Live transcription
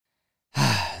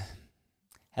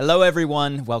Hello,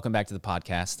 everyone. Welcome back to the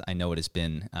podcast. I know it has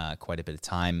been quite a bit of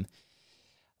time.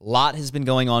 A lot has been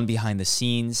going on behind the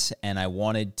scenes, and I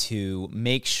wanted to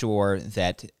make sure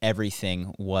that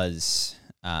everything was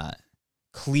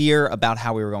clear about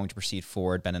how we were going to proceed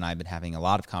forward. Ben and I have been having a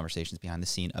lot of conversations behind the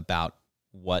scene about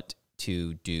what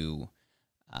to do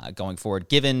going forward,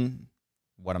 given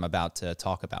what I'm about to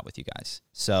talk about with you guys.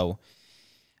 So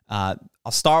I'll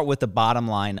start with the bottom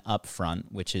line up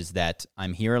front, which is that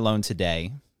I'm here alone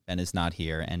today. Ben is not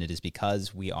here, and it is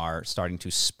because we are starting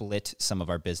to split some of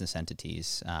our business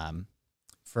entities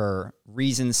for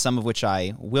reasons, some of which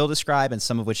I will describe and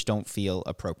some of which don't feel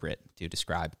appropriate to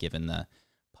describe given the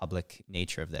public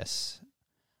nature of this.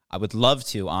 I would love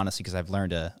to, honestly, because I've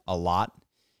learned a lot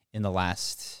in the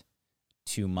last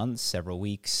 2 months, several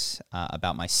weeks,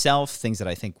 about myself, things that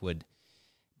I think would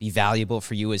be valuable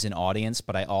for you as an audience,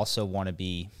 but I also want to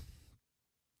be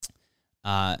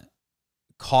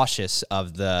cautious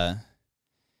of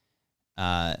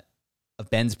of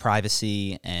Ben's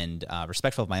privacy and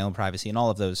respectful of my own privacy and all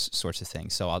of those sorts of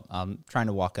things. So I'm trying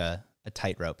to walk a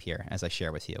tightrope here as I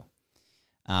share with you.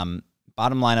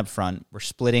 Bottom line up front, we're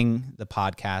splitting the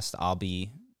podcast. I'll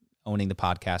be owning the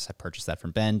podcast. I purchased that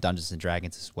from Ben, Dungeons &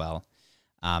 Dragons as well.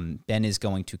 Ben is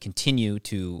going to continue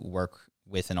to work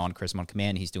with and on Charisma on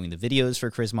Command. He's doing the videos for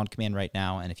Charisma on Command right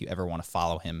now, and if you ever want to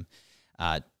follow him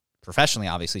professionally,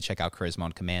 obviously, check out Charisma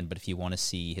on Command, but if you want to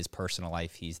see his personal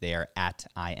life, he's there at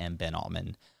I am Ben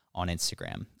Altman on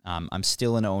Instagram. I'm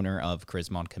still an owner of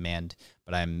Charisma on Command,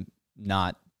 but I'm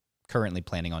not currently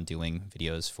planning on doing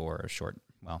videos for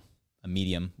a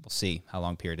medium, we'll see how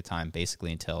long period of time,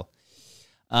 basically until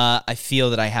I feel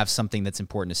that I have something that's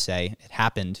important to say. It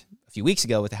happened a few weeks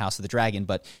ago with the House of the Dragon,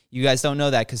 but you guys don't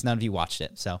know that because none of you watched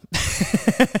it. So,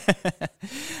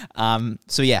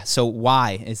 so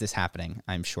why is this happening?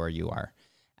 I'm sure you are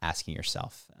asking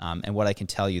yourself. And what I can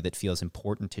tell you that feels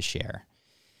important to share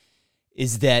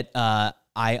is that I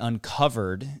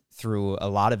uncovered through a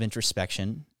lot of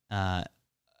introspection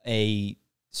a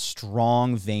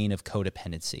strong vein of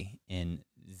codependency in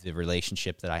the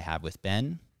relationship that I have with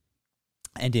Ben,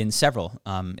 and in several,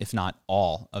 if not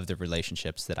all, of the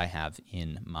relationships that I have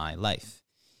in my life.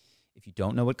 If you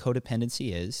don't know what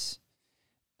codependency is,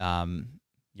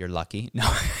 you're lucky. No.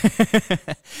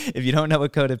 If you don't know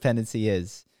what codependency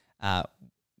is,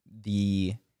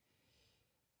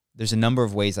 there's a number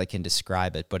of ways I can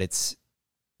describe it, but it's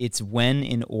when,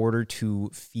 in order to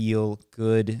feel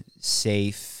good,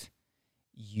 safe,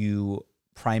 you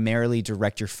primarily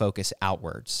direct your focus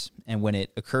outwards. And when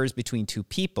it occurs between two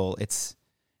people, it's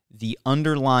the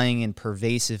underlying and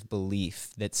pervasive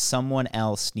belief that someone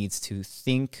else needs to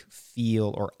think,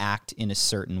 feel, or act in a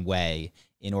certain way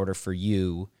in order for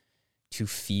you to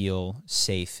feel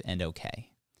safe and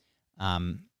okay.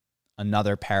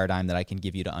 Another paradigm that I can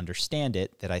give you to understand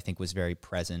it that I think was very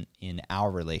present in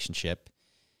our relationship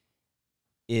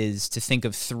is to think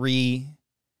of 3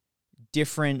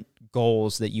 different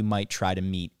goals that you might try to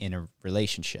meet in a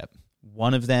relationship.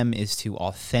 One of them is to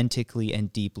authentically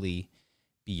and deeply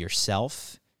be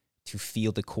yourself, to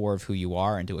feel the core of who you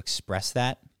are and to express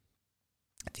that.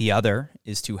 The other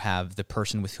is to have the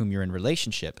person with whom you're in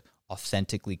relationship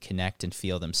authentically connect and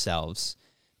feel themselves.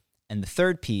 And the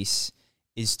third piece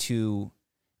is to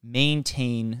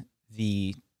maintain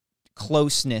the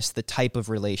closeness, the type of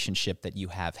relationship that you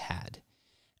have had.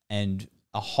 And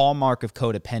a hallmark of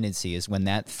codependency is when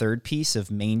that third piece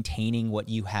of maintaining what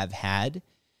you have had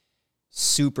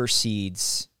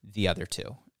supersedes the other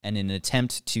two. And in an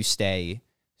attempt to stay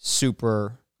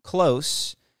super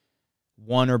close,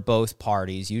 one or both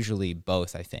parties, usually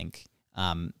both, I think,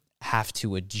 have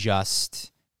to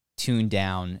adjust, tune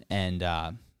down, and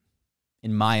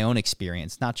in my own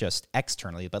experience, not just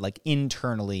externally, but like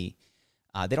internally,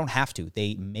 they don't have to.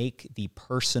 They make the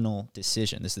personal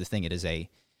decision. This is the thing. It is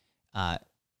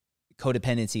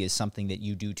codependency is something that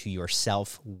you do to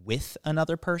yourself with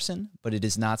another person, but it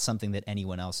is not something that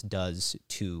anyone else does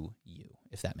to you,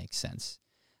 if that makes sense.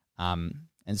 And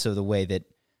so the way that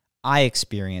I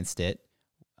experienced it,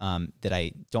 that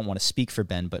I don't want to speak for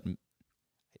Ben, but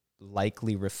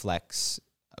likely reflects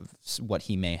what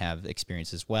he may have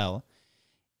experienced as well,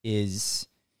 is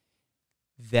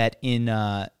that in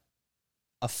a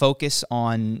focus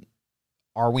on,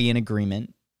 are we in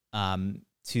agreement,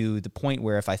 to the point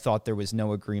where if I thought there was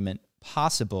no agreement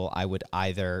possible, I would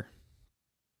either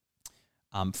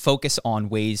focus on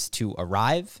ways to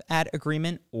arrive at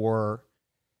agreement or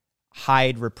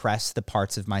hide, repress the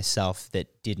parts of myself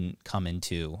that didn't come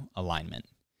into alignment.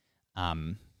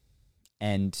 And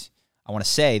I want to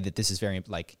say that this is very,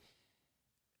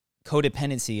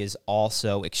 codependency is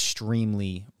also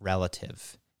extremely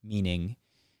relative, meaning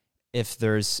if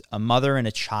there's a mother and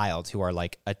a child who are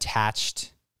like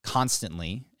attached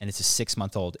constantly, and it's a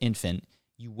 6-month-old infant,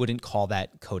 you wouldn't call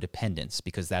that codependence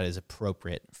because that is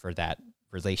appropriate for that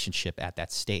relationship at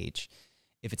that stage.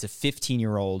 If it's a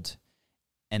 15-year-old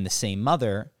and the same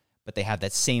mother, but they have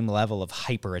that same level of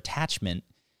hyper attachment,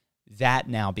 that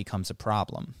now becomes a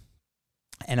problem.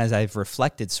 And as I've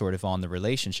reflected sort of on the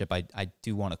relationship, I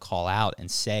do want to call out and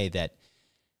say that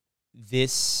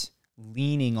this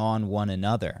leaning on one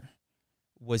another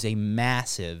was a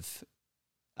massive,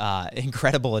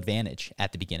 incredible advantage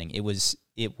at the beginning. It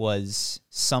was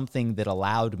something that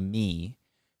allowed me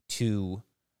to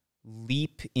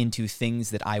leap into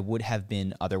things that I would have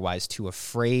been otherwise too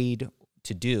afraid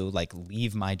to do, like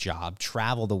leave my job,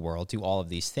 travel the world, do all of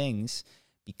these things,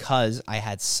 because I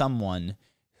had someone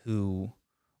who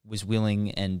was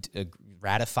willing and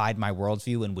ratified my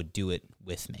worldview and would do it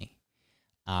with me.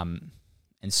 And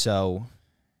so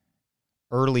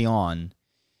early on,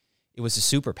 it was a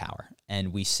superpower.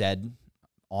 And we said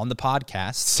on the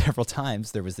podcast several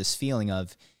times, there was this feeling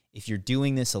of, if you're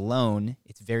doing this alone,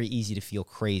 it's very easy to feel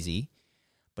crazy.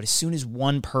 But as soon as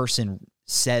one person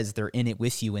says they're in it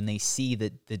with you and they see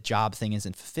that the job thing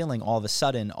isn't fulfilling, all of a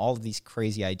sudden, all of these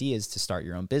crazy ideas to start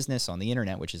your own business on the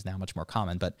internet, which is now much more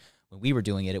common, but when we were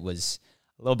doing it, it was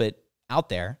a little bit out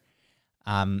there.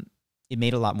 It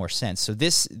made a lot more sense. So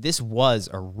this was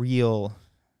a real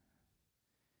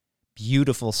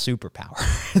beautiful superpower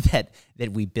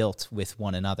that we built with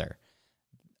one another.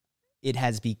 It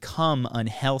has become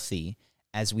unhealthy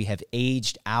as we have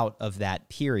aged out of that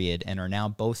period and are now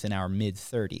both in our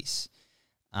mid-30s.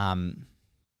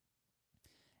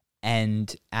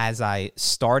 And as I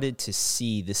started to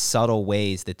see the subtle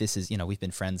ways that this is, we've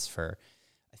been friends for,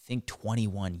 I think,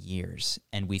 21 years,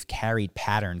 and we've carried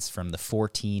patterns from the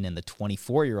 14 and the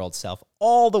 24-year-old self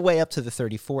all the way up to the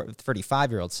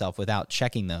 35-year-old self without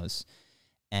checking those.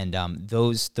 And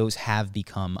those have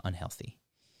become unhealthy.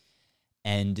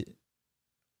 And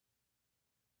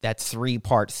that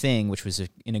 3-part thing, which was an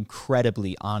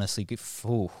incredibly, honestly good,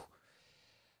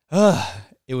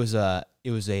 it was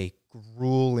a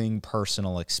grueling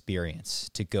personal experience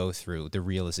to go through the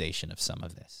realization of some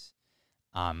of this.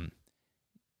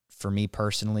 For me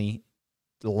personally,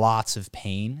 lots of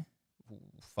pain,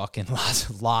 fucking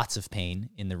lots of pain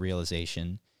in the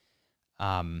realization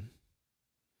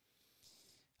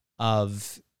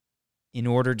of, in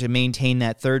order to maintain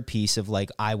that third piece of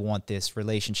like, I want this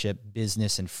relationship,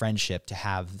 business, and friendship to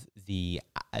have the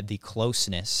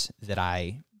closeness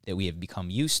that we have become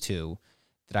used to,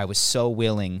 that I was so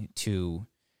willing to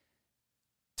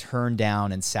turn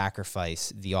down and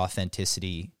sacrifice the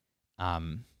authenticity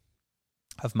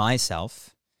of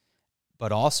myself.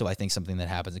 But also, I think something that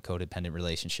happens in codependent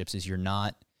relationships is you're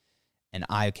not, and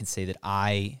I can say that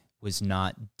I was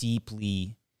not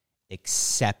deeply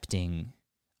accepting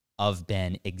of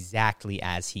Ben exactly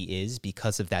as he is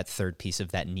because of that third piece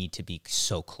of that need to be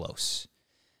so close.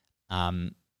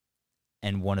 And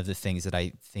one of the things that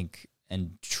I think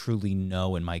and truly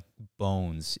know in my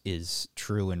bones is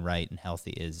true and right and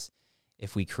healthy is,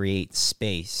 if we create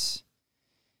space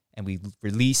and we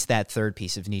release that third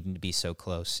piece of needing to be so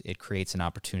close, it creates an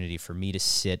opportunity for me to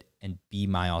sit and be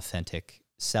my authentic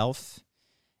self.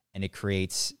 And it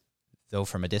creates, though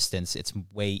from a distance, it's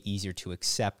way easier to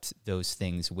accept those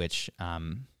things which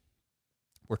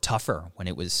were tougher when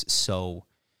it was so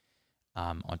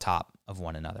on top of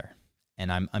one another.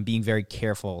 And I'm being very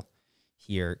careful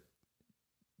here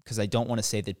because I don't want to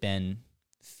say that Ben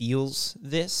feels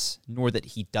this, nor that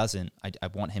he doesn't. I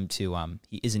want him to,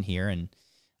 he isn't here, and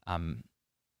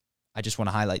I just want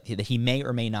to highlight that he may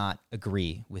or may not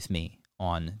agree with me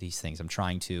on these things. I'm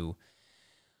trying to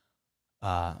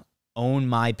own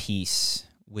my piece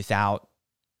without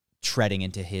treading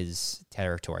into his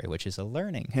territory, which is a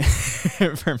learning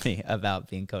for me about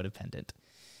being codependent.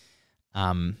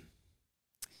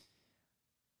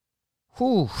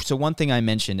 So one thing I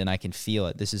mentioned, and I can feel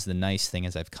it, this is the nice thing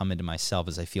as I've come into myself,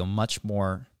 is I feel much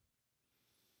more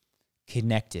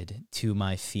connected to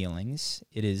my feelings.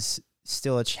 It is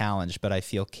still a challenge, but I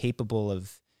feel capable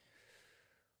of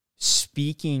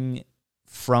speaking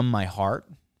from my heart.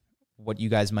 What you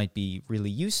guys might be really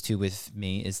used to with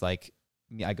me is like,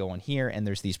 I go on here and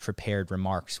there's these prepared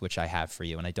remarks, which I have for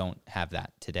you, and I don't have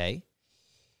that today.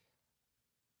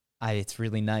 It's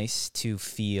really nice to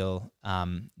feel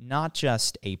not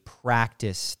just a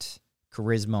practiced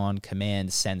charisma on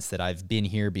command sense that I've been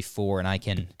here before and I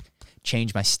can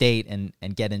change my state and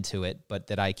get into it, but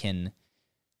that I can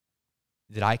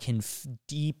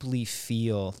deeply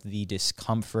feel the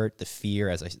discomfort, the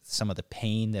fear, some of the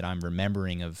pain that I'm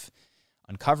remembering of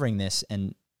uncovering this,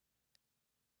 and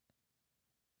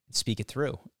speak it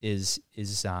through is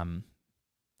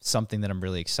something that I'm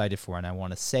really excited for. And I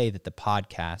want to say that the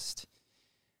podcast,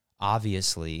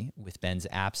 obviously, with Ben's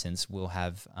absence, will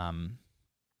have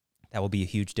that will be a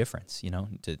huge difference,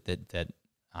 that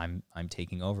I'm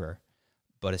taking over.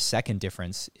 But a second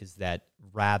difference is that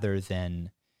rather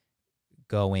than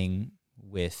going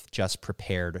with just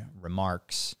prepared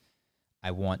remarks,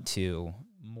 I want to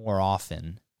more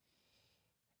often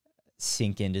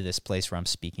sink into this place where I'm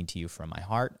speaking to you from my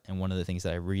heart. And one of the things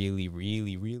that I really,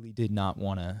 really, really did not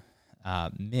want to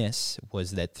miss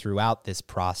was that throughout this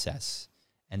process,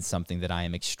 and something that I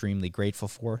am extremely grateful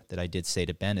for, that I did say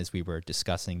to Ben as we were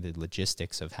discussing the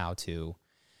logistics of how to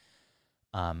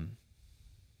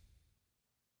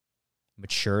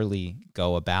maturely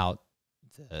go about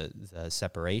the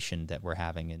separation that we're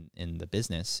having in the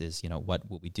business, is, what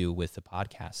will we do with the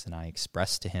podcast? And I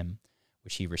expressed to him,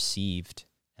 which he received,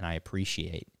 and I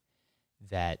appreciate,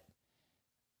 that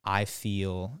I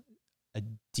feel a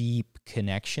deep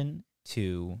connection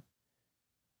to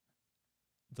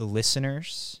the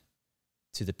listeners,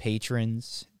 to the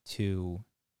patrons, to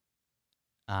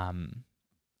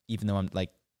even though I'm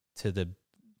to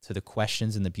the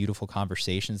questions and the beautiful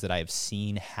conversations that I have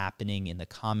seen happening in the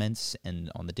comments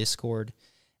and on the Discord.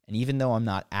 And even though I'm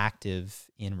not active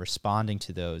in responding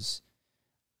to those,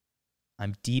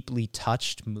 I'm deeply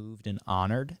touched, moved, and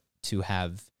honored to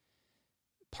have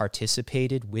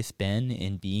participated with Ben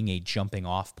in being a jumping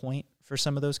off point for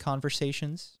some of those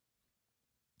conversations.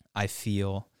 I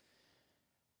feel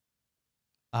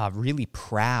really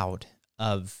proud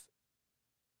of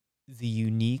the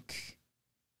unique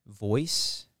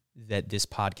voice that this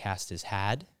podcast has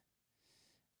had.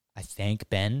 I thank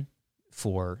Ben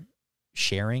for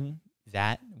sharing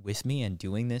that with me and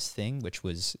doing this thing, which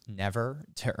was never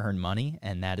to earn money.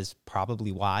 And that is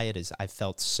probably why I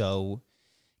felt so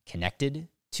connected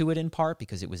to it, in part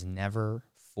because it was never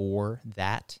for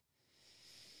that.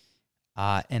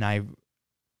 And I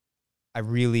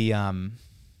really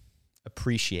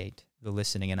appreciate the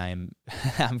listening, and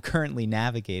I'm currently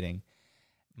navigating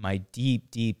my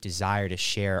deep, deep desire to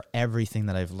share everything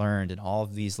that I've learned and all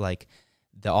of these, the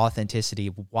authenticity,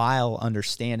 while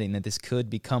understanding that this could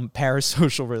become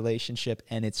parasocial relationship,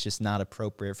 and it's just not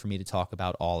appropriate for me to talk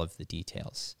about all of the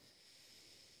details.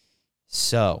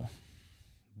 So,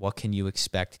 what can you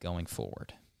expect going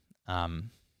forward?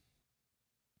 One,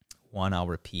 I'll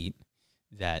repeat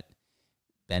that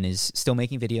Ben is still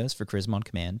making videos for Charisma on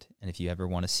Command, and if you ever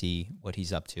want to see what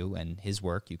he's up to and his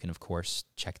work, you can, of course,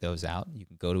 check those out. You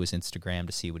can go to his Instagram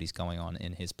to see what he's going on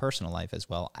in his personal life as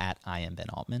well, at I am Ben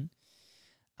Altman.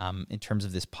 In terms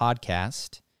of this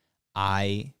podcast,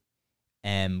 I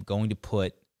am going to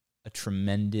put a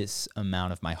tremendous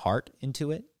amount of my heart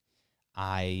into it.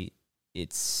 I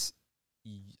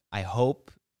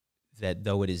hope that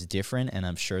though it is different, and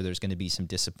I'm sure there's going to be some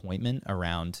disappointment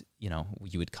around,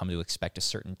 you would come to expect a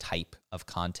certain type of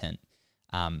content.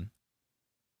 I'm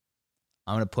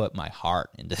going to put my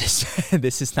heart into this.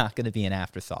 This is not going to be an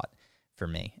afterthought for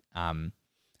me.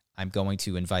 I'm going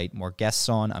to invite more guests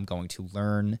on. I'm going to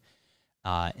learn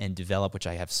and develop, which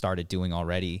I have started doing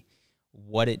already,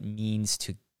 what it means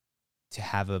to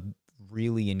have a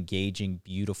really engaging,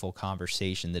 beautiful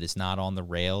conversation that is not on the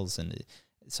rails. And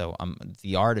so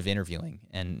the art of interviewing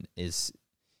and is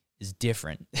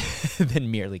different than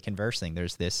merely conversing.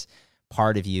 There's this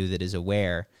part of you that is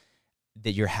aware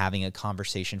that you're having a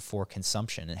conversation for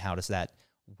consumption, and how does that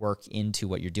work into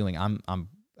what you're doing? I'm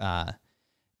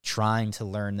trying to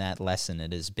learn that lesson.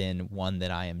 It has been one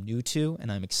that I am new to,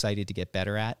 and I'm excited to get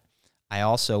better at. I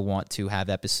also want to have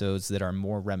episodes that are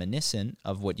more reminiscent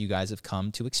of what you guys have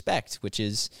come to expect, which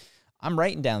is I'm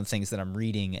writing down things that I'm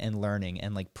reading and learning,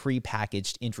 and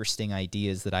pre-packaged interesting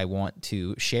ideas that I want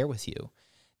to share with you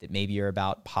that maybe are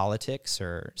about politics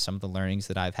or some of the learnings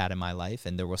that I've had in my life,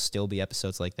 and there will still be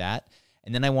episodes like that.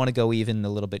 And then I want to go even a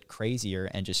little bit crazier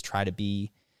and just try to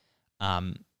be,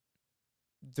 when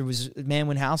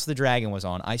House of the Dragon was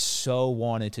on, I so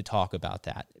wanted to talk about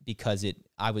that because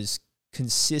I was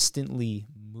consistently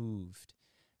moved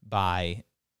by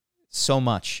so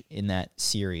much in that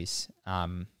series.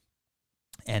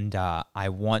 And I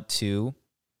want to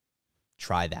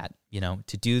try that,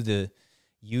 to do the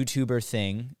YouTuber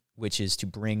thing, which is to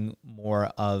bring more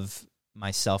of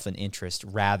myself and interest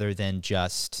rather than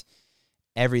just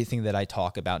everything that I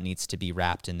talk about needs to be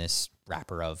wrapped in this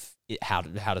wrapper of how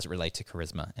does it relate to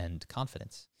charisma and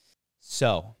confidence.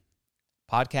 So,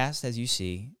 podcast, as you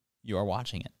see, you are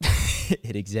watching it.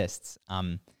 It exists.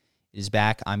 It is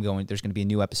back. There's going to be a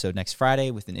new episode next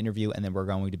Friday with an interview, and then we're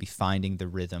going to be finding the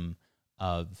rhythm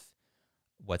of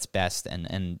what's best.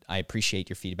 And I appreciate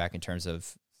your feedback in terms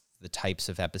of the types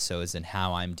of episodes and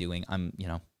how I'm doing. I'm,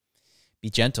 be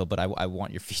gentle, but I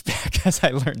want your feedback as I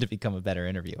learn to become a better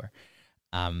interviewer.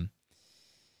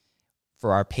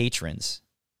 For our patrons,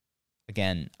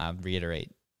 again, I'll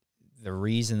reiterate, the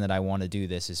reason that I want to do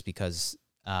this is because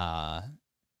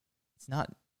it's not,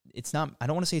 I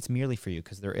don't want to say it's merely for you,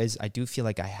 because I do feel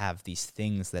like I have these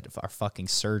things that are fucking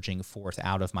surging forth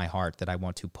out of my heart that I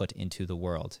want to put into the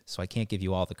world. So I can't give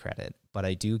you all the credit, but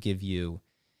I do give you,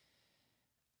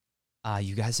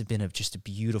 you guys have been just a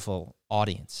beautiful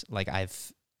audience. Like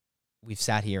we've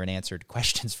sat here and answered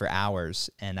questions for hours,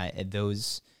 and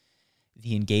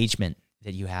the engagement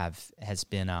that you have has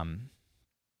been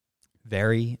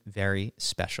very, very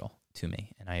special to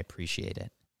me, and I appreciate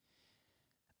it.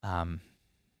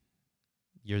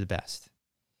 You're the best.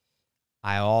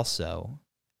 I also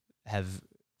have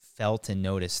felt and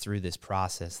noticed through this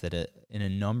process that in a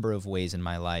number of ways in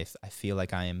my life, I feel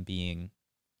like I am being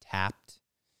tapped,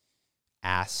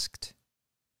 asked,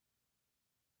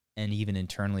 and even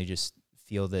internally just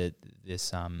feel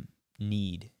this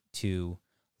need to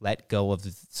let go of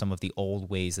some of the old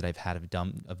ways that I've had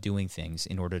of doing things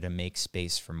in order to make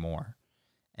space for more.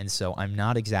 And so I'm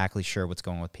not exactly sure what's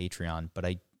going on with Patreon, but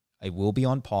I will be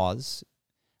on pause,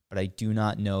 but I do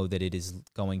not know that it is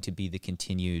going to be the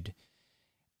continued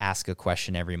ask a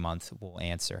question every month we'll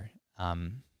answer,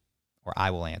 or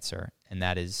I will answer. And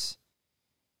that is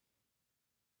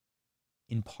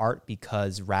in part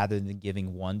because rather than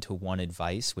giving one-to-one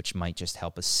advice, which might just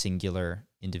help a singular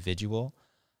individual,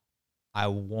 I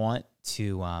want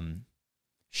to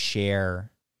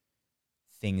share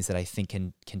things that I think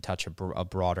can touch a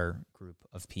broader group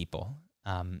of people.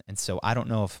 And so I don't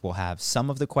know if we'll have some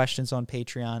of the questions on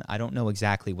Patreon. I don't know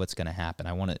exactly what's going to happen.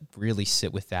 I want to really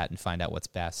sit with that and find out what's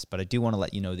best. But I do want to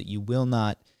let you know that you will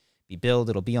not be billed.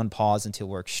 It'll be on pause until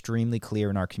we're extremely clear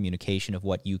in our communication of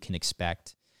what you can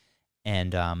expect.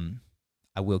 And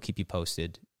I will keep you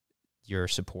posted. Your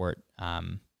support,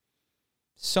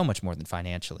 so much more than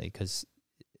financially, because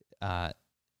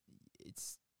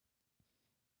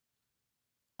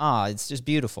it's just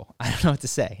beautiful. I don't know what to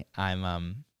say.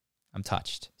 I'm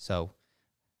touched. So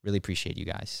really appreciate you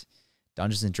guys.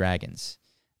 Dungeons and Dragons.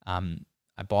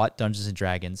 I bought Dungeons and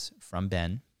Dragons from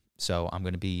Ben, so I'm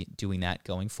going to be doing that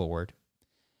going forward.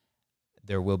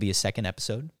 There will be a second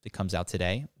episode that comes out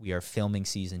today. We are filming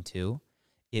season 2.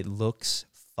 It looks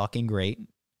fucking great.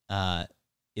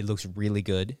 It looks really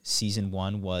good. Season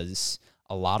 1 was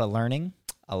a lot of learning.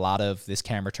 A lot of this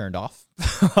camera turned off.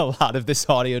 A lot of this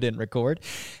audio didn't record.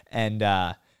 And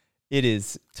it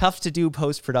is tough to do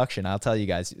post-production, I'll tell you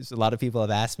guys. A lot of people have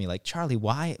asked me, like, Charlie,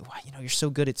 why you're so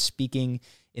good at speaking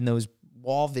in those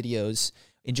wall videos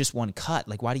in just one cut.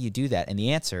 Like, why do you do that? And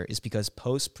the answer is because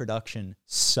post-production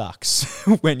sucks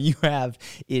when you have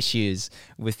issues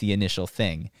with the initial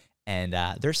thing. And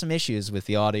there's some issues with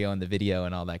the audio and the video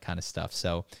and all that kind of stuff.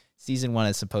 So season 1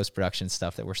 is some post-production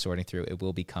stuff that we're sorting through. It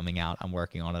will be coming out. I'm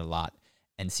working on it a lot.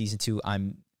 And season 2,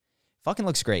 fucking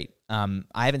looks great. I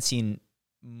haven't seen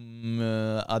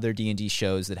other D&D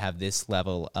shows that have this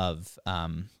level of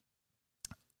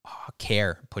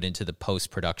care put into the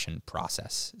post-production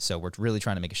process. So we're really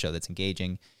trying to make a show that's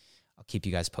engaging. I'll keep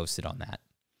you guys posted on that.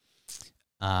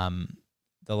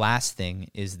 The last thing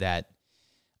is that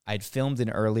I'd filmed an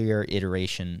earlier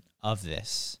iteration of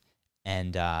this,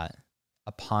 and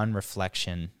upon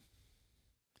reflection,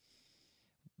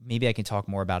 maybe I can talk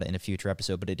more about it in a future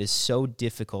episode, but it is so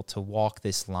difficult to walk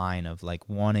this line of like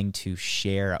wanting to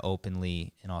share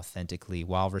openly and authentically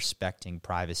while respecting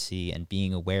privacy and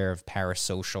being aware of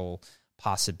parasocial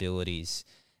possibilities.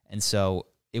 And so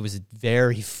it was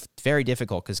very, very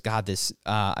difficult because, God,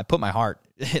 I put my heart,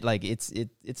 like it's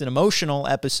an emotional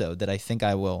episode that I think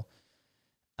I will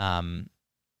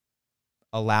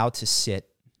allow to sit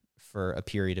for a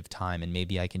period of time, and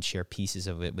maybe I can share pieces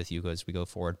of it with you as we go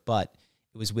forward. But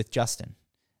it was with Justin.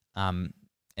 And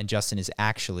Justin is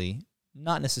actually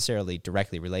not necessarily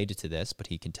directly related to this, but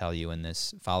he can tell you in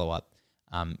this follow-up.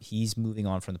 He's moving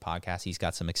on from the podcast. He's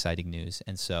got some exciting news.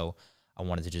 And so I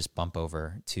wanted to just bump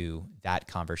over to that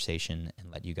conversation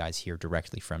and let you guys hear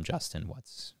directly from Justin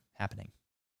what's happening.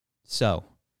 So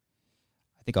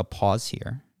I think I'll pause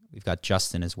here. We've got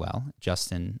Justin as well.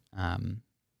 Justin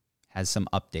has some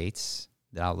updates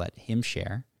that I'll let him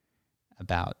share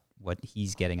about what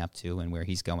he's getting up to and where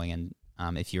he's going.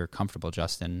 And if you're comfortable,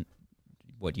 Justin,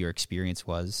 what your experience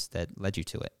was that led you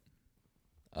to it.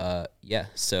 Yeah,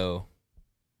 so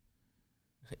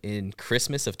in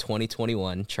Christmas of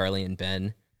 2021, Charlie and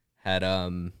Ben had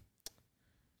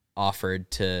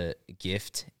offered to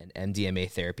gift an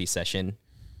MDMA therapy session,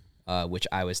 which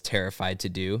I was terrified to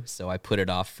do, so I put it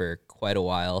off for quite a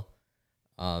while.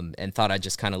 and thought I'd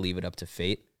just kind of leave it up to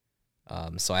fate.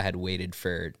 So I had waited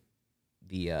for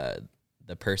the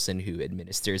person who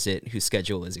administers it, whose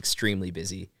schedule is extremely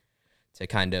busy, to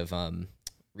kind of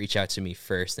reach out to me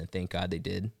first, and thank God they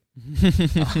did.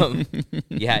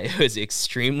 Yeah, it was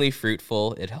extremely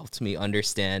fruitful. It helped me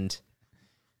understand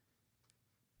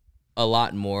a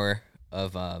lot more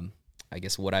of, I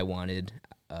guess, what I wanted,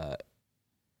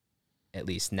 at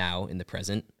least now in the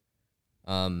present.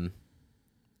 And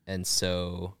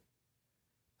so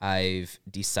I've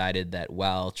decided that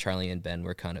while Charlie and Ben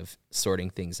were kind of sorting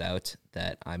things out,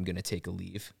 that I'm going to take a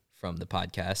leave from the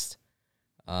podcast,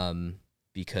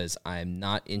 because I'm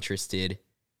not interested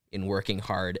in working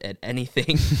hard at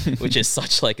anything, which is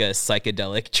such like a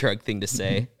psychedelic drug thing to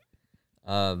say.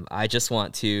 I just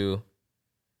want to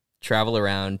travel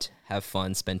around, have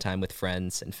fun, spend time with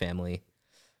friends and family,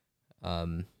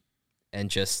 and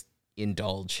just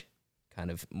indulge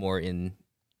kind of more in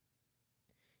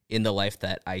the life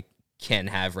that I can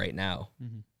have right now.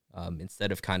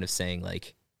 Instead of kind of saying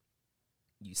like,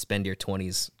 you spend your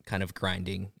 20s kind of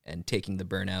grinding and taking the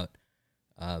burnout.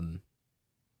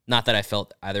 Not that I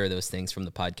felt either of those things from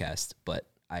the podcast, but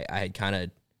I had kind of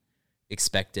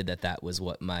expected that was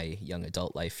what my young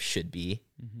adult life should be,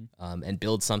 and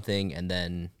build something and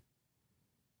then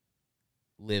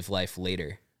live life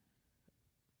later.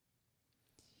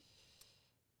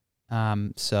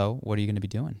 So what are you going to be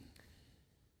doing?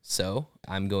 So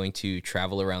I'm going to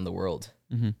travel around the world.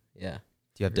 Yeah.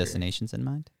 Do you have destinations in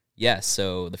mind? Yeah.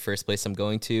 So the first place I'm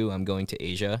going to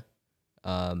Asia.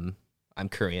 I'm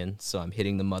Korean, so I'm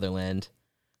hitting the motherland,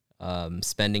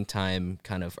 spending time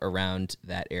kind of around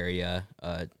that area,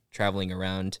 traveling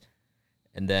around.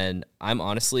 And then I'm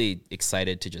honestly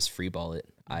excited to just freeball it.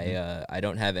 I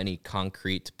don't have any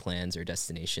concrete plans or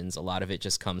destinations. A lot of it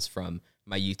just comes from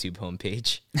my YouTube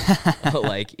homepage.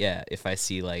 Like, yeah, if I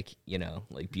see like,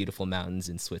 like beautiful mountains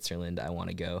in Switzerland, I want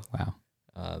to go. Wow.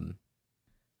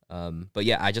 But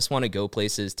yeah, I just want to go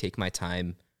places, take my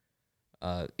time.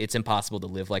 It's impossible to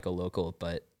live like a local,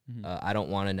 but I don't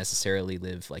want to necessarily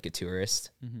live like a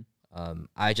tourist.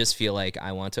 I just feel like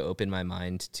I want to open my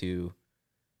mind to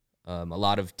a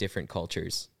lot of different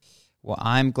cultures. Well,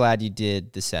 I'm glad you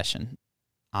did the session.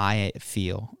 I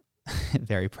feel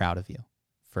very proud of you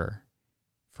for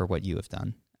what you have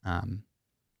done.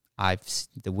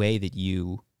 The way that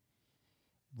you,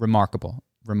 remarkable,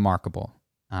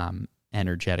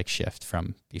 energetic shift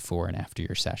from before and after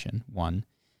your session, one,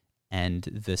 and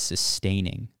the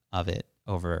sustaining of it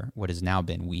over what has now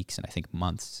been weeks and I think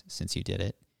months since you did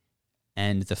it,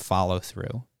 and the follow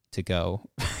through to go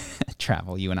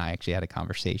travel. You and I actually had a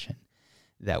conversation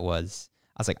that was,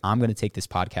 I was like, I'm going to take this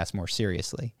podcast more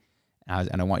seriously.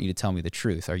 And I want you to tell me the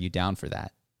truth. Are you down for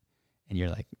that? And you're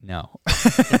like, no,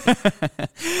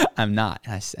 I'm not.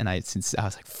 And I was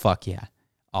like, fuck yeah.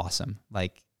 Awesome.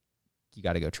 Like, you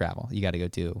got to go travel. You got to go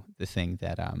do the thing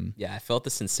that, yeah, I felt the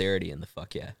sincerity in the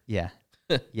fuck yeah. Yeah.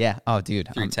 Yeah. Oh,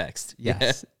 dude. Through text.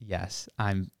 Yes. Yes.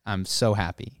 I'm so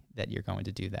happy that you're going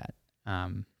to do that.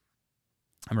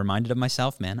 I'm reminded of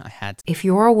myself, man. I had to. If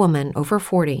you're a woman over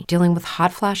 40 dealing with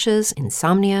hot flashes,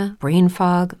 insomnia, brain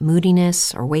fog,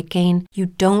 moodiness, or weight gain, you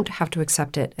don't have to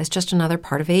accept it as just another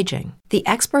part of aging. The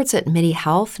experts at MIDI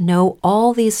Health know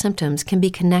all these symptoms can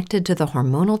be connected to the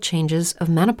hormonal changes of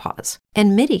menopause.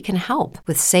 And MIDI can help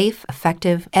with safe,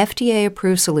 effective,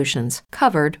 FDA-approved solutions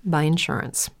covered by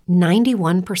insurance.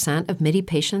 91% of MIDI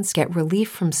patients get relief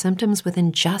from symptoms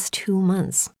within just 2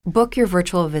 months. Book your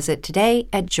virtual visit today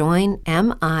at joinmidi.com.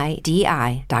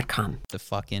 The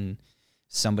fucking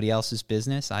somebody else's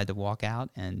business. I had to walk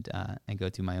out and go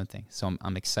do my own thing. So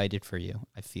I'm excited for you.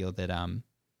 I feel that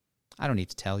I don't need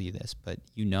to tell you this, but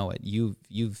you know it. You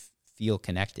feel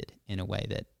connected in a way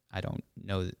that I don't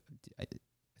know. I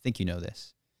think you know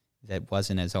this. That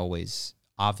wasn't as always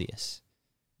obvious.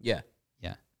 Yeah.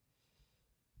 Yeah.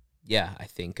 Yeah, I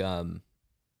think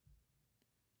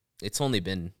it's only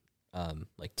been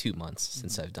like 2 months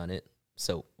since I've done it,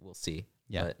 so we'll see.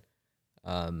 Yeah.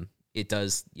 But it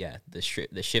does, yeah, the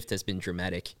shift has been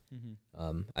dramatic.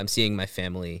 I'm seeing my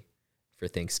family for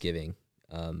Thanksgiving,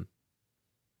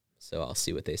 so I'll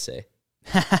see what they say.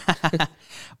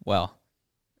 Well,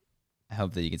 I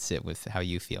hope that you can sit with how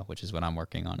you feel, which is what I'm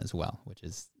working on as well, which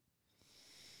is,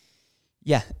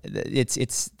 yeah,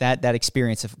 it's that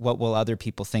experience of what will other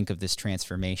people think of this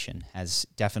transformation has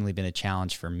definitely been a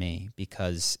challenge for me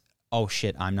because, oh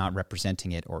shit, I'm not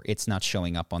representing it or it's not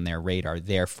showing up on their radar,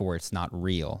 therefore it's not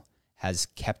real, has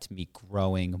kept me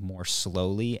growing more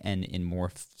slowly and in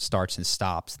more starts and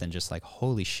stops than just like,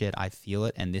 holy shit, I feel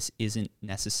it, and this isn't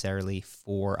necessarily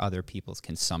for other people's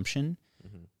consumption,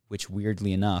 which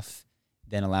weirdly enough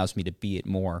then allows me to be it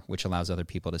more, which allows other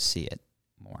people to see it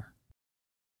more.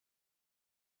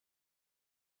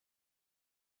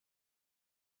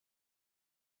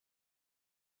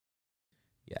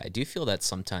 Yeah, I do feel that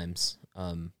sometimes.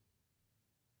 I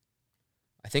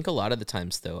think a lot of the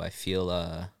times, though, I feel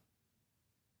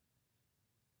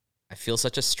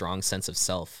such a strong sense of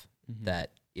self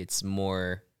that it's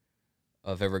more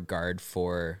of a regard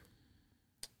for,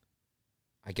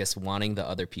 I guess, wanting the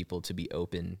other people to be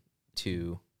open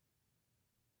to,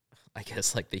 I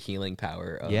guess, like the healing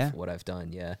power of what I've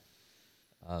done. Yeah.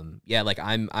 Like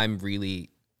I'm really,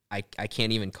 I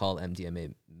can't even call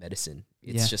MDMA medicine.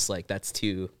 It's just like, that's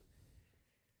too.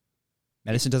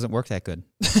 Medicine doesn't work that good.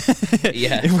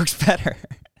 Yeah. It works better.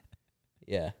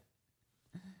 Yeah.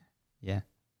 Yeah.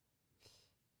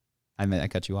 I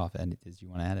cut you off. And did you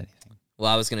want to add anything?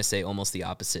 Well, I was going to say almost the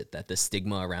opposite, that the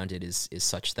stigma around it is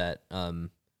such that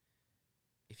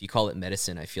if you call it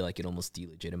medicine, I feel like it almost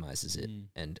delegitimizes it.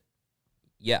 And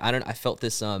yeah, I felt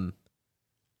this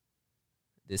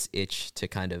this itch to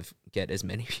kind of get as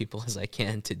many people as I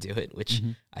can to do it, which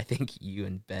I think you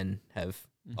and Ben have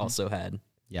also had.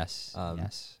 Yes.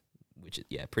 Yes. Which is,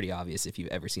 pretty obvious if you've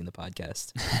ever seen the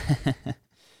podcast.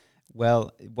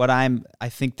 Well, I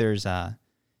think there's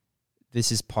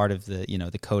this is part of the,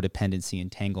 the codependency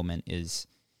entanglement is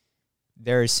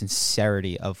there is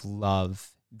sincerity of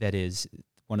love. That is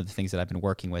one of the things that I've been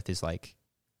working with is like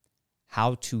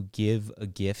how to give a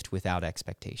gift without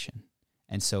expectation.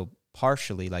 And so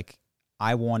partially like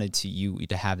I wanted you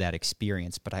to have that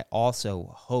experience, but I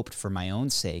also hoped for my own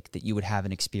sake that you would have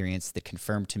an experience that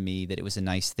confirmed to me that it was a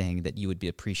nice thing that you would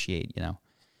appreciate,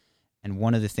 And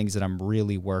one of the things that I'm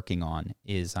really working on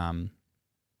is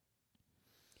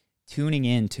tuning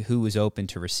in to who is open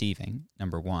to receiving,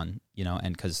 number one,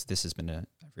 and because this has been I've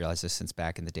realized this since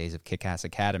back in the days of Kick-Ass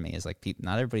Academy, is like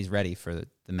not everybody's ready for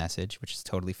the message, which is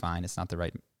totally fine. It's not the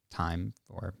right time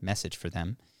or message for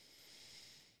them.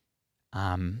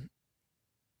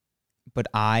 But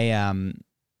I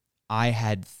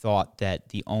had thought that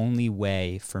the only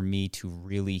way for me to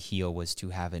really heal was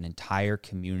to have an entire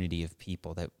community of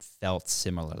people that felt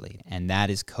similarly. And that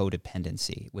is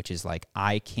codependency, which is like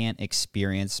I can't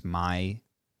experience my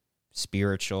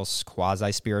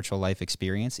quasi-spiritual life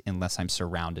experience unless I'm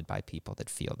surrounded by people that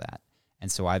feel that. And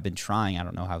so I've been trying, I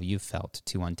don't know how you felt,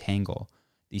 to untangle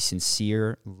the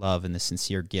sincere love and the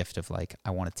sincere gift of like,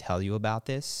 I want to tell you about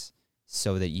this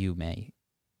so that you may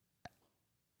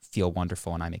feel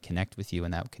wonderful and I may connect with you,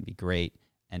 and that can be great.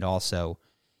 And also,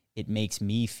 it makes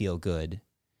me feel good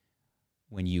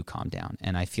when you calm down.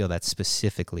 And I feel that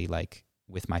specifically, like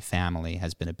with my family,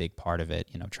 has been a big part of it.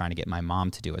 Trying to get my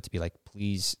mom to do it, to be like,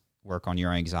 please work on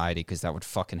your anxiety because that would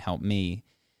fucking help me.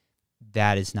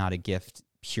 That is not a gift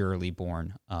purely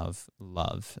born of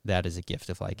love. That is a gift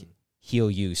of like heal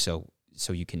you so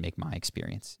you can make my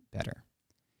experience better.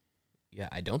 Yeah,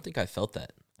 I don't think I felt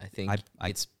that. I think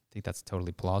I think that's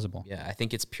totally plausible. Yeah, I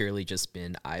think it's purely just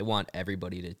been, I want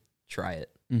everybody to try it.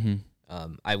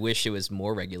 I wish it was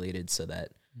more regulated so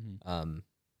that I'm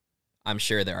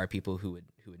sure there are people who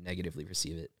would negatively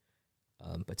receive it,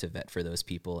 but to vet for those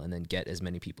people and then get as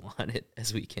many people on it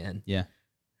as we can. Yeah.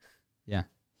 Yeah.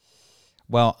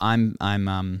 Well, I'm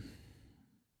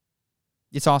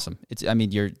it's awesome.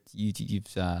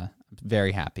 You've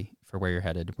very happy for where you're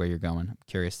headed, where you're going. I'm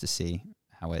curious to see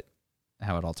how it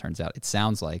all turns out. It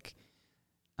sounds like,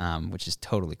 which is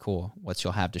totally cool, what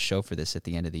you'll have to show for this at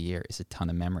the end of the year is a ton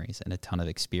of memories and a ton of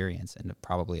experience and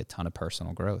probably a ton of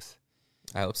personal growth.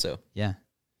 I hope so. Yeah.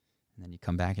 And then you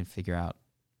come back and figure out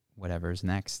whatever's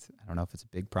next. I don't know if it's a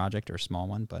big project or a small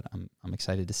one, but I'm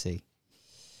excited to see.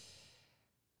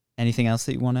 Anything else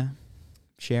that you want to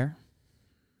share?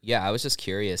 Yeah, I was just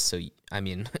curious. So,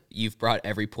 you've brought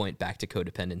every point back to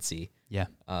codependency. Yeah.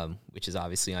 Which is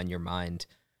obviously on your mind.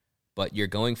 But you're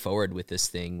going forward with this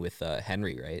thing with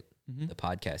Henry, right? The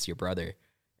podcast, your brother.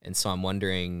 And so I'm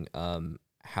wondering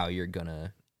how you're going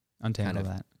to untangle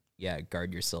that. Yeah,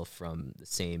 guard yourself from the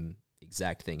same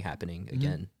exact thing happening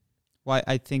again. Well,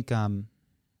 I think my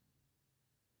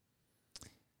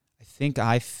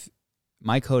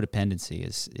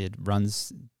codependency it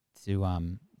runs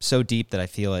to so deep that I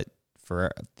feel it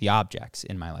for the objects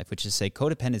in my life, which is to say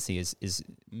codependency is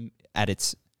at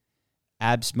its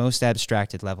most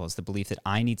abstracted level is the belief that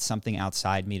I need something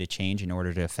outside me to change in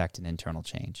order to affect an internal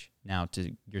change. Now,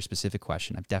 to your specific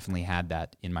question, I've definitely had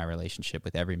that in my relationship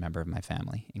with every member of my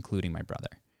family, including my brother.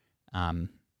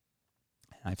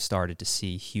 I've started to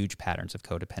see huge patterns of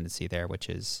codependency there, which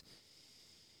is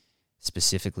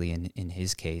specifically in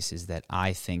his case, is that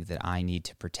I think that I need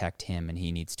to protect him and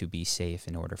he needs to be safe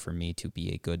in order for me to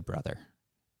be a good brother.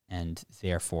 and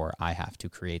therefore I have to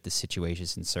create the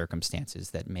situations and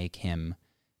circumstances that make him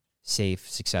safe,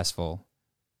 successful,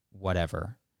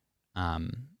 whatever,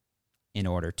 in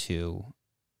order to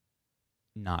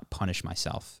not punish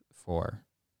myself for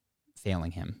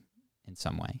failing him in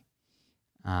some way.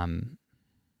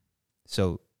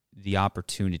 So the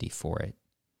opportunity for it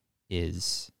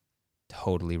is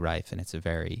totally rife, and it's a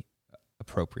very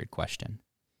appropriate question.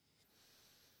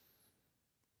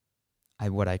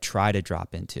 What I try to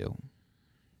drop into,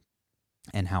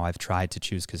 and how I've tried to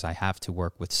choose, because I have to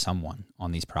work with someone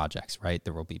on these projects, right?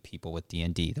 There will be people with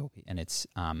D&D, and it's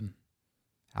how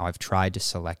I've tried to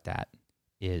select that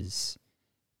is,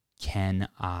 can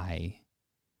I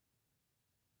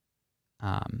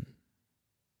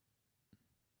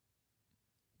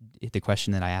the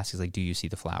question that I ask is like, do you see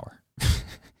the flower?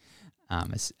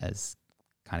 As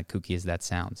kind of kooky as that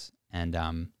sounds. And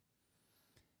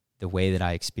the way that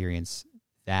I experience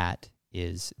that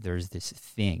is there's this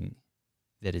thing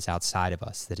that is outside of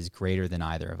us, that is greater than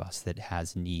either of us, that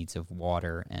has needs of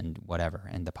water and whatever.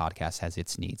 And the podcast has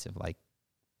its needs of like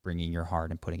bringing your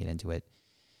heart and putting it into it.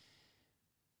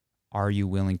 Are you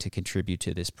willing to contribute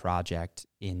to this project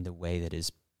in the way that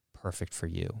is perfect for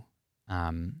you?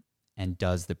 And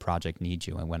does the project need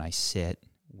you? And when I sit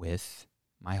with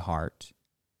my heart,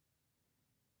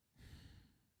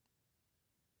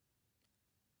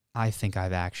 I think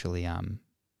I've actually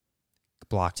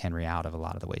blocked Henry out of a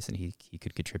lot of the ways that he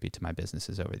could contribute to my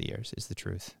businesses over the years, is the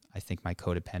truth. I think my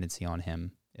codependency on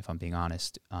him, if I'm being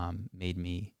honest, made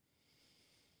me...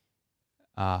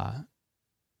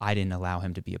 I didn't allow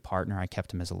him to be a partner. I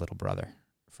kept him as a little brother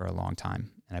for a long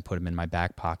time, and I put him in my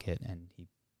back pocket, and he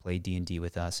played D&D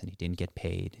with us, and he didn't get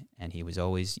paid, and he was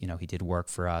always, he did work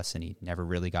for us, and he never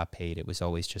really got paid. It was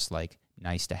always just like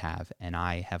nice to have, and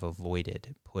I have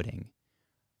avoided putting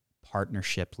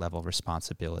partnership level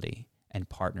responsibility and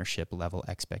partnership level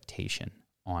expectation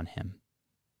on him.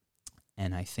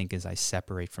 And I think as I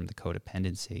separate from the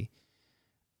codependency,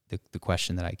 the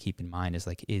question that I keep in mind is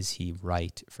like, is he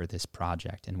right for this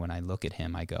project? And when I look at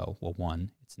him, I go, well,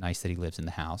 one, it's nice that he lives in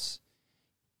the house.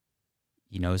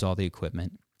 He knows all the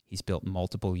equipment. He's built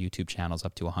multiple YouTube channels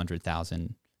up to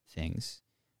 100,000 things.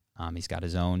 He's got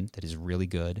his own that is really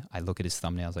good. I look at his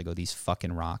thumbnails, I go, these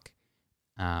fucking rock.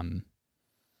 I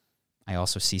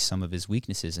also see some of his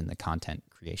weaknesses in the content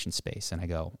creation space, and I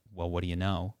go, well, what do you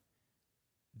know?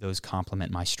 Those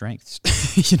complement my strengths.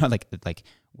 Like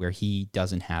where he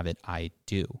doesn't have it, I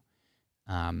do.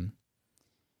 And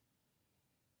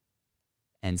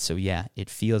so, yeah, it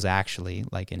feels actually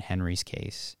like in Henry's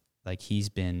case, like he's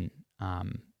been,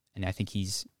 and I think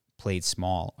he's played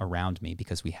small around me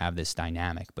because we have this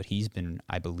dynamic, but he's been,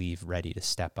 I believe, ready to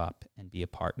step up and be a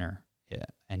partner. Yeah.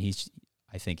 And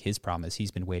I think his problem is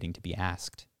he's been waiting to be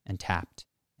asked and tapped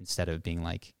instead of being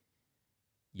like,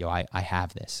 yo, I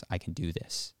have this, I can do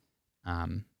this.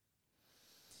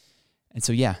 And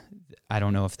so, yeah, I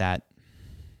don't know if that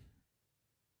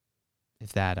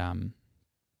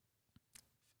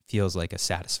feels like a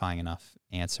satisfying enough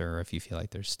answer, or if you feel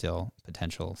like there's still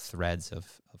potential threads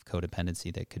of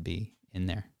codependency that could be in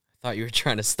there. I thought you were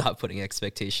trying to stop putting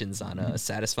expectations on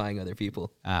satisfying other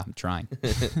people. I'm trying.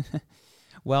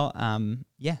 Well,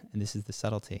 yeah, and this is the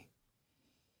subtlety.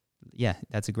 Yeah,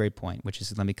 that's a great point, which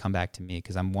is, let me come back to me,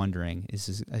 because I'm wondering,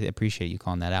 I appreciate you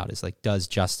calling that out, is like, does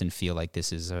Justin feel like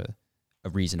this is a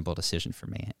reasonable decision for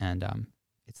me? And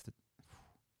it's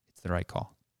the right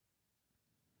call.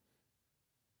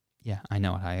 Yeah, I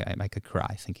know it. I could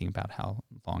cry thinking about how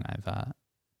long I've,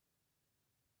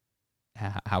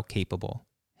 how capable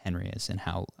Henry is, and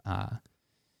how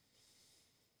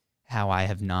I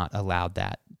have not allowed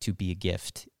that to be a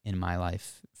gift in my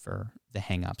life for the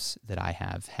hang-ups that I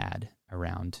have had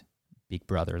around big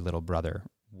brother, little brother,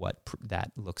 what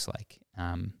that looks like.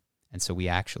 And so we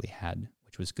actually had,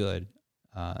 which was good,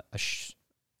 a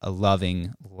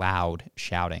loving, loud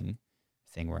shouting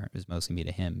thing where it was mostly me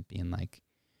to him being like,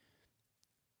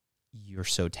 you're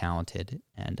so talented,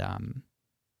 and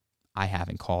I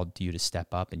haven't called you to step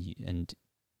up, and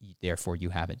therefore you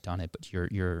haven't done it, but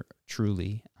you're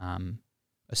truly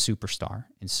a superstar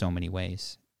in so many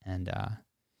ways. And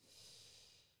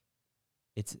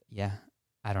it's, yeah,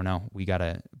 I don't know.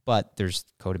 But there's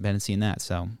codependency in that,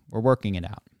 so we're working it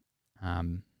out.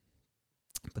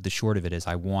 But the short of it is,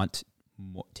 I want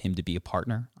him to be a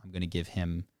partner. I'm going to give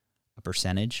him a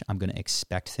percentage. I'm going to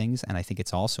expect things, and I think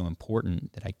it's also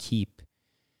important that I keep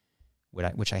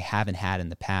which I haven't had in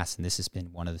the past, and this has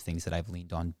been one of the things that I've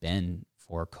leaned on Ben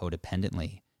for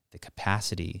codependently, the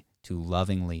capacity to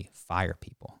lovingly fire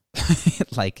people.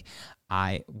 Like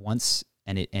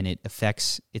and it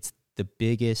affects, it's the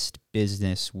biggest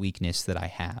business weakness that I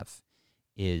have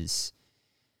is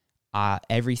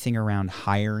everything around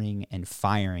hiring and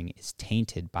firing is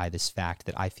tainted by this fact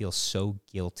that I feel so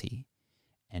guilty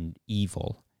and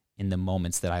evil in the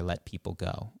moments that I let people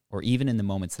go, or even in the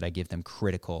moments that I give them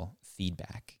critical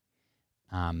feedback.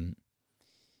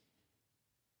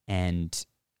 And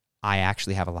I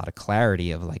actually have a lot of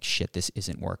clarity of like, shit, this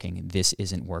isn't working.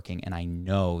 And I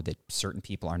know that certain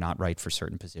people are not right for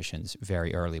certain positions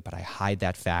very early, but I hide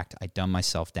that fact. I dumb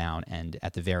myself down. And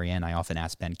at the very end, I often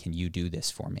ask Ben, can you do this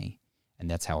for me? And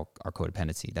that's how our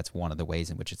codependency, that's one of the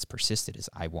ways in which it's persisted is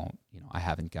I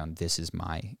haven't gone, this is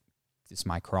my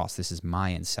cross. This is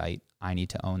my insight. I need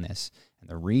to own this. And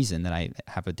the reason that I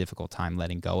have a difficult time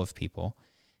letting go of people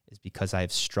is because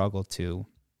I've struggled to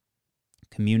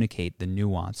communicate the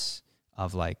nuance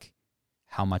of like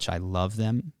how much I love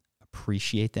them,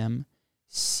 appreciate them,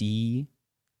 see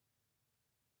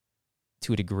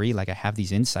to a degree, like I have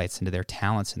these insights into their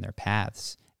talents and their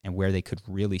paths and where they could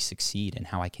really succeed, and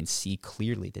how I can see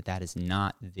clearly that that is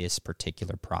not this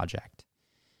particular project.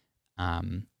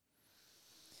 And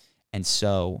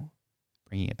so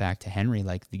bringing it back to Henry,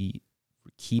 like the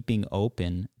keeping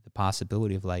open the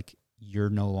possibility of like, you're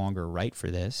no longer right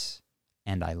for this,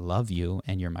 and I love you,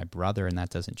 and you're my brother, and that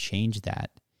doesn't change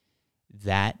that.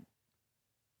 That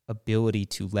ability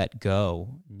to let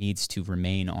go needs to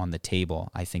remain on the table,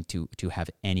 I think, to have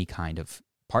any kind of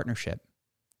partnership.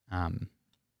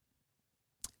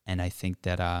 And I think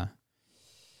that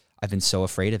I've been so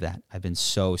afraid of that. I've been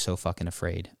so fucking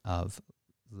afraid of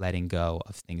letting go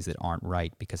of things that aren't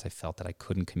right because I felt that I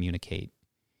couldn't communicate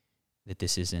that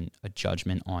this isn't a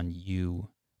judgment on you,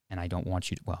 and I don't want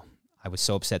you to, well, I was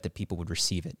so upset that people would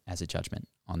receive it as a judgment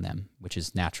on them, which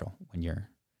is natural when you're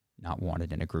not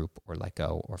wanted in a group or let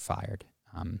go or fired.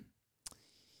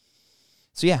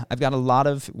 So yeah, I've got a lot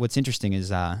of, what's interesting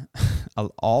is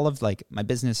all of like my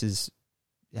businesses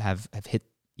have hit,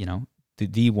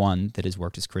 the one that has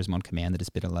worked as Charisma on Command, that has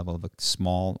been a level of a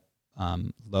small,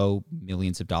 low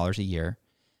millions of dollars a year.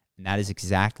 And that is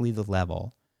exactly the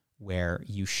level where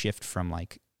you shift from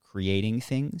like creating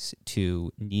things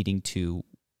to needing to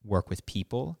work with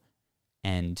people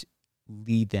and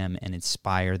lead them and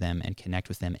inspire them and connect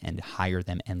with them and hire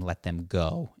them and let them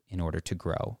go in order to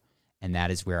grow. And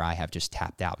that is where I have just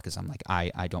tapped out because I'm like,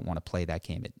 I don't want to play that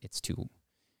game. It's too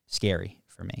scary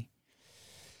for me.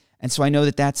 And so I know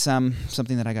that that's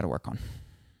something that I got to work on.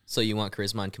 So you want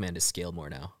Charisma on Command to scale more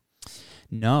now?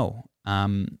 No.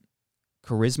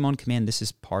 Charisma on Command, this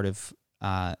is part of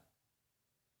the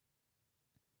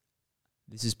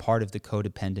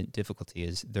codependent difficulty.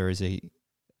 Is there is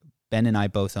Ben and I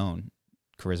both own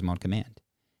Charisma on Command.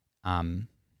 And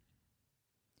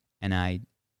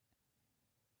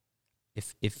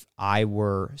if I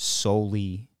were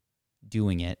solely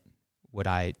doing it, what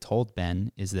I told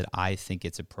Ben is that I think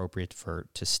it's appropriate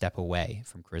to step away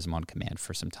from Charisma on Command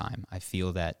for some time. I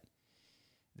feel that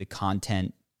the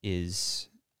content is,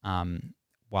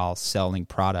 while selling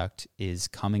product, is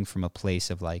coming from a place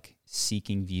of like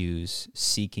seeking views,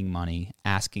 seeking money,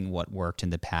 asking what worked in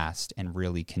the past, and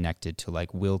really connected to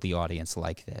like, will the audience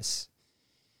like this?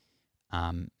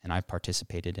 And I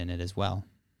participated in it as well.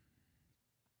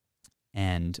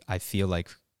 And I feel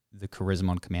like the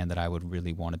Charisma on Command that I would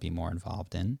really want to be more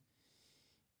involved in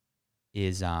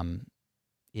is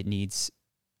it needs,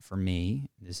 for me,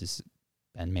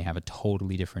 Ben may have a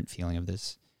totally different feeling of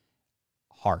this,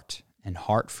 heart. And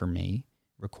heart for me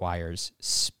requires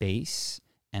space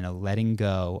and a letting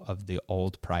go of the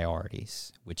old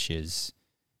priorities, which is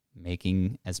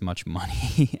making as much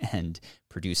money and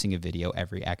producing a video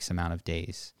every X amount of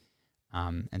days.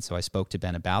 And so I spoke to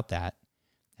Ben about that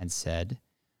and said,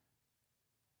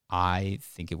 I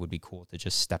think it would be cool to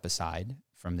just step aside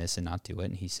from this and not do it.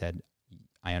 And he said,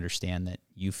 I understand that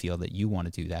you feel that you want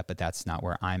to do that, but that's not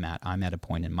where I'm at. I'm at a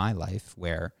point in my life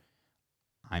where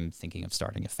I'm thinking of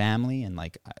starting a family, and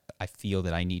like I feel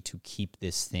that I need to keep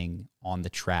this thing on the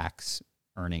tracks,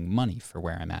 earning money for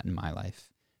where I'm at in my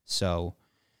life. So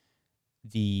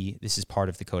this is part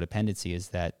of the codependency, is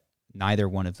that neither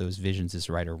one of those visions is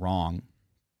right or wrong.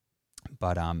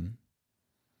 But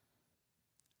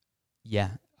yeah,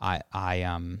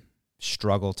 I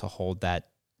struggle to hold that,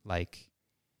 like,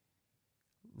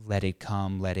 let it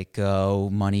come, let it go,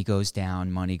 money goes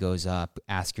down, money goes up.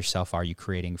 Ask yourself, are you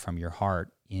creating from your heart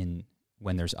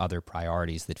when there's other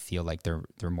priorities that feel like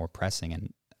they're more pressing,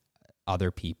 and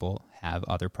other people have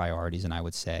other priorities. And I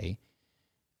would say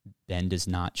Ben does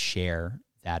not share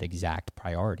that exact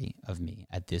priority of me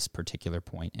at this particular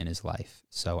point in his life.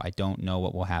 So I don't know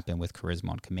what will happen with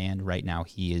Charisma on Command. Right now,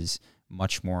 he is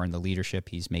much more in the leadership.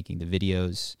 He's making the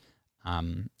videos.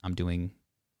 I'm doing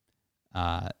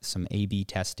some A/B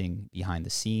testing behind the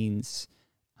scenes,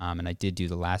 and I did do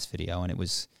the last video, and it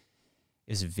was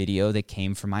a video that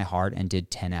came from my heart and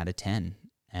did 10 out of 10.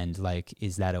 And like,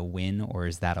 is that a win or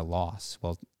is that a loss?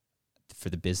 Well, for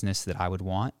the business that I would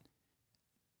want,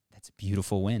 that's a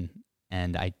beautiful win.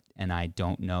 And I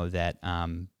don't know that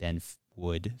Ben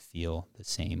would feel the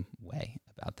same way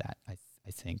about that. I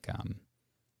think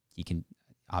he can,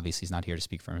 obviously he's not here to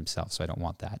speak for himself, so I don't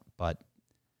want that. But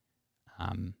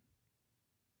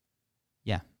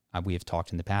we have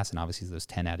talked in the past, and obviously those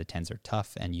 10 out of 10s are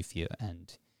tough, and you feel,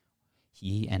 and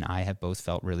he and I have both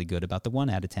felt really good about the 1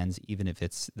 out of 10s, even if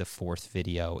it's the 4th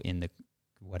video in the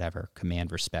whatever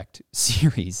Command Respect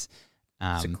series.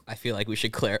 So I feel like we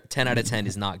should clear 10 out of 10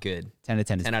 is not good. 10 out of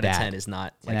 10 is 10 out bad. of 10 is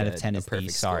not 10 like out of 10 is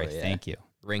perfect sorry, score, yeah. thank you.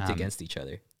 Ranked against each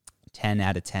other. 10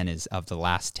 out of 10 is of the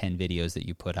last 10 videos that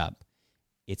you put up,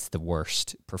 it's the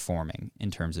worst performing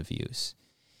in terms of views.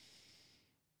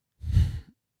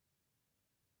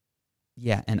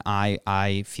 Yeah, and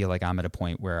I feel like I'm at a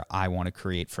point where I want to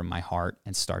create from my heart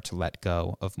and start to let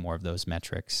go of more of those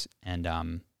metrics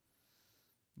and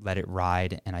let it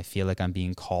ride. And I feel like I'm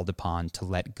being called upon to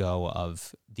let go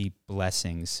of the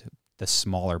blessings, the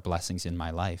smaller blessings in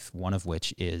my life, one of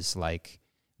which is like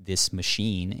this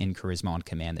machine in Charisma on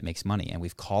Command that makes money. And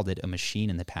we've called it a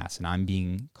machine in the past, and I'm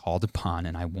being called upon,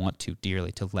 and I want to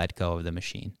dearly to let go of the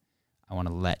machine. I want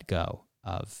to let go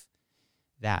of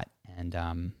that.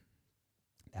 And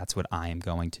that's what I am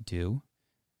going to do.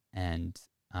 And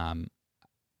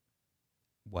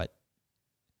what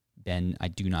Ben, I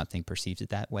do not think, perceives it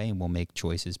that way, and will make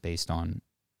choices based on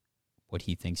what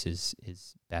he thinks is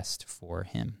best for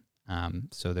him.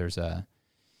 So there's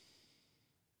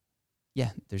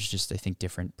just, I think,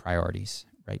 different priorities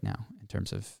right now in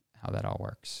terms of how that all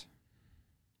works.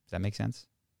 Does that make sense?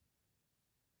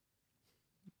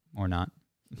 Or not?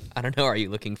 I don't know. Are you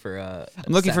looking for I'm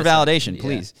looking for validation,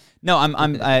 please. No,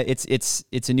 I'm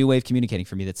it's a new way of communicating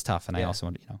for me that's tough, and I also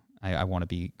want, I want to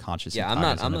be conscious. Yeah, I'm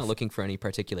not looking for any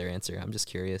particular answer. I'm just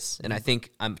curious, and I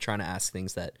think I'm trying to ask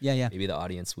things that maybe the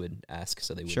audience would ask,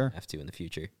 so they wouldn't have to in the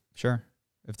future. Sure.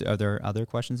 Are there other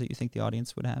questions that you think the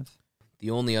audience would have?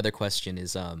 The only other question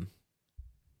is the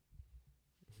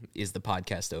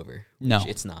podcast over? No,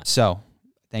 it's not. So,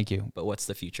 thank you. But what's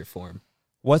the future form?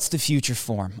 What's the future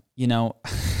form? The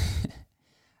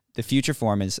future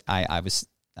form is I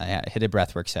hit a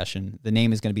breathwork session. The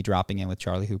name is going to be dropping in with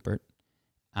Charlie Houpert.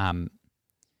 The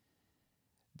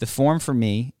form for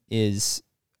me is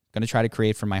going to try to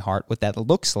create from my heart. What that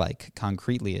looks like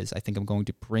concretely is I think I'm going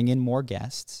to bring in more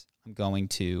guests. I'm going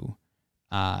to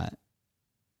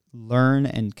learn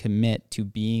and commit to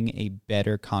being a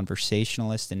better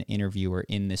conversationalist and interviewer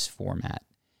in this format,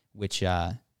 which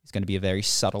is going to be a very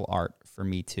subtle art for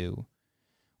me to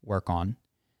work on.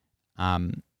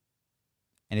 And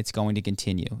it's going to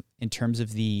continue. In terms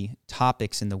of the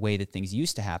topics and the way that things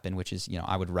used to happen, which is,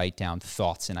 I would write down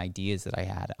thoughts and ideas that I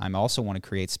had. I also want to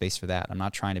create space for that. I'm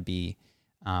not trying to be,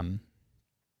 I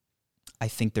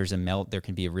think there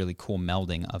can be a really cool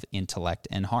melding of intellect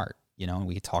and heart, and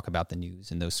we could talk about the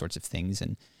news and those sorts of things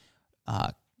and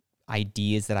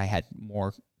ideas that I had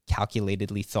more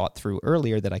calculatedly thought through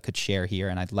earlier that I could share here,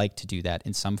 and I'd like to do that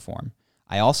in some form.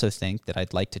 I also think that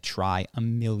I'd like to try a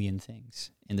million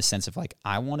things in the sense of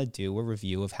I want to do a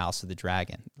review of House of the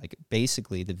Dragon.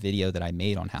 Basically the video that I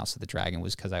made on House of the Dragon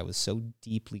was because I was so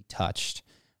deeply touched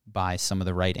by some of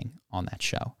the writing on that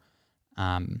show.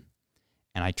 And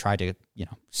I tried to,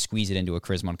 squeeze it into a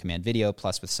Charisma on Command video,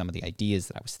 plus with some of the ideas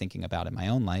that I was thinking about in my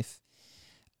own life.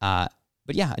 But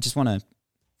yeah, I just want to,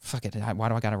 fuck it, why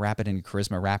do I got to wrap it in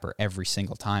Charisma Wrapper every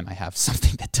single time I have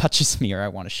something that touches me or I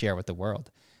want to share with the world?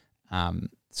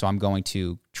 So I'm going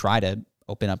to try to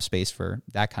open up space for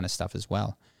that kind of stuff as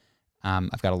well.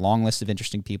 I've got a long list of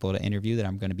interesting people to interview that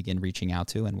I'm going to begin reaching out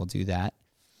to, and we'll do that.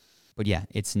 But yeah,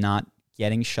 it's not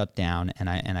getting shut down, and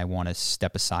I want to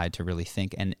step aside to really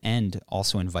think and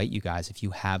also invite you guys, if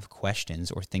you have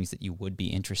questions or things that you would be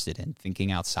interested in, thinking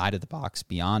outside of the box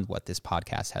beyond what this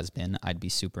podcast has been, I'd be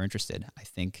super interested. I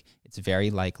think it's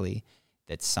very likely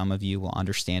that some of you will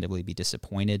understandably be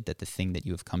disappointed that the thing that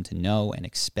you have come to know and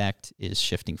expect is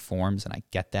shifting forms, and I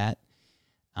get that.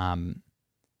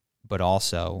 But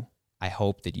also, I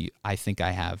hope that I think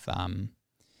I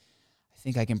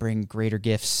can bring greater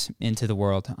gifts into the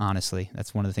world, honestly.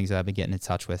 That's one of the things that I've been getting in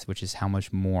touch with, which is how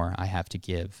much more I have to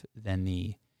give than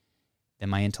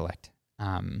my intellect.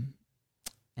 And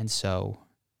so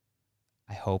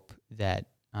I hope that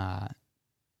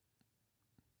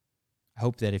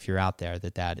if you're out there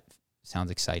that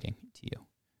sounds exciting to you.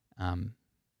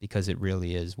 because it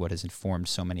really is what has informed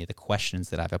so many of the questions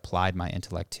that I've applied my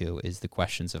intellect to, is the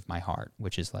questions of my heart,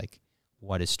 which is like,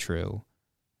 what is true?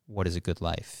 What is a good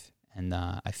life? And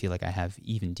I feel like I have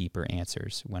even deeper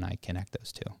answers when I connect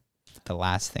those two. The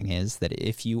last thing is that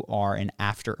if you are an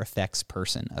After Effects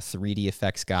person, a 3D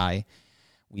effects guy,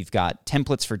 we've got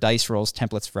templates for dice rolls,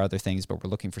 templates for other things, but we're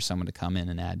looking for someone to come in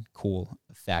and add cool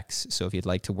effects. So if you'd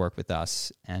like to work with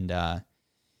us, and if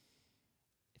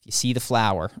you see the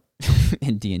flower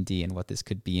in D&D and what this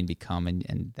could be and become,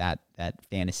 and that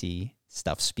fantasy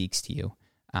stuff speaks to you,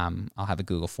 I'll have a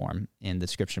Google form in the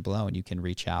description below, and you can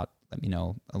reach out, let me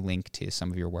know a link to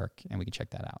some of your work, and we can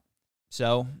check that out.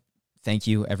 So thank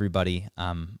you, everybody.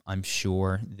 I'm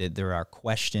sure that there are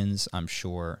questions. I'm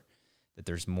sure that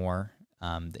there's more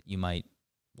that you might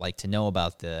like to know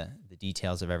about the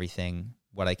details of everything.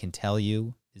 What I can tell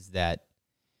you is that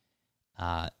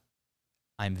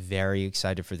I'm very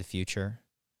excited for the future.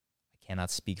 I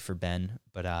cannot speak for Ben,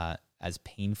 but as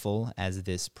painful as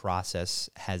this process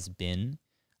has been,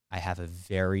 I have a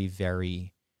very,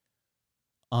 very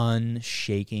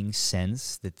unshaking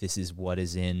sense that this is what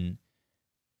is in,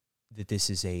 that this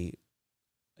is a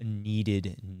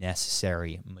needed,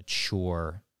 necessary,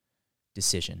 mature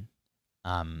decision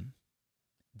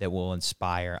that will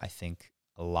inspire, I think,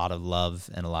 a lot of love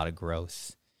and a lot of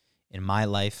growth in my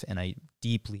life, and I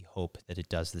deeply hope that it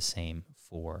does the same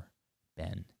for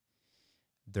Ben.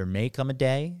 There may come a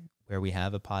day where we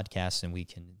have a podcast and we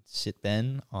can sit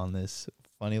Ben on this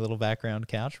funny little background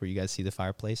couch where you guys see the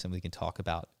fireplace and we can talk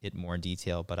about it more in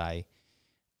detail, but I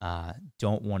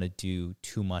don't want to do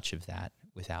too much of that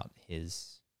without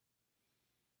his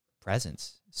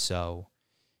presence. So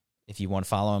if you want to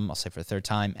follow him, I'll say for the third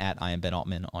time, at I am Ben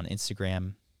Altman on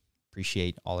Instagram.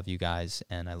 Appreciate all of you guys,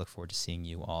 and I look forward to seeing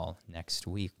you all next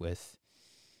week with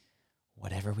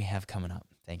whatever we have coming up.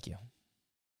 Thank you.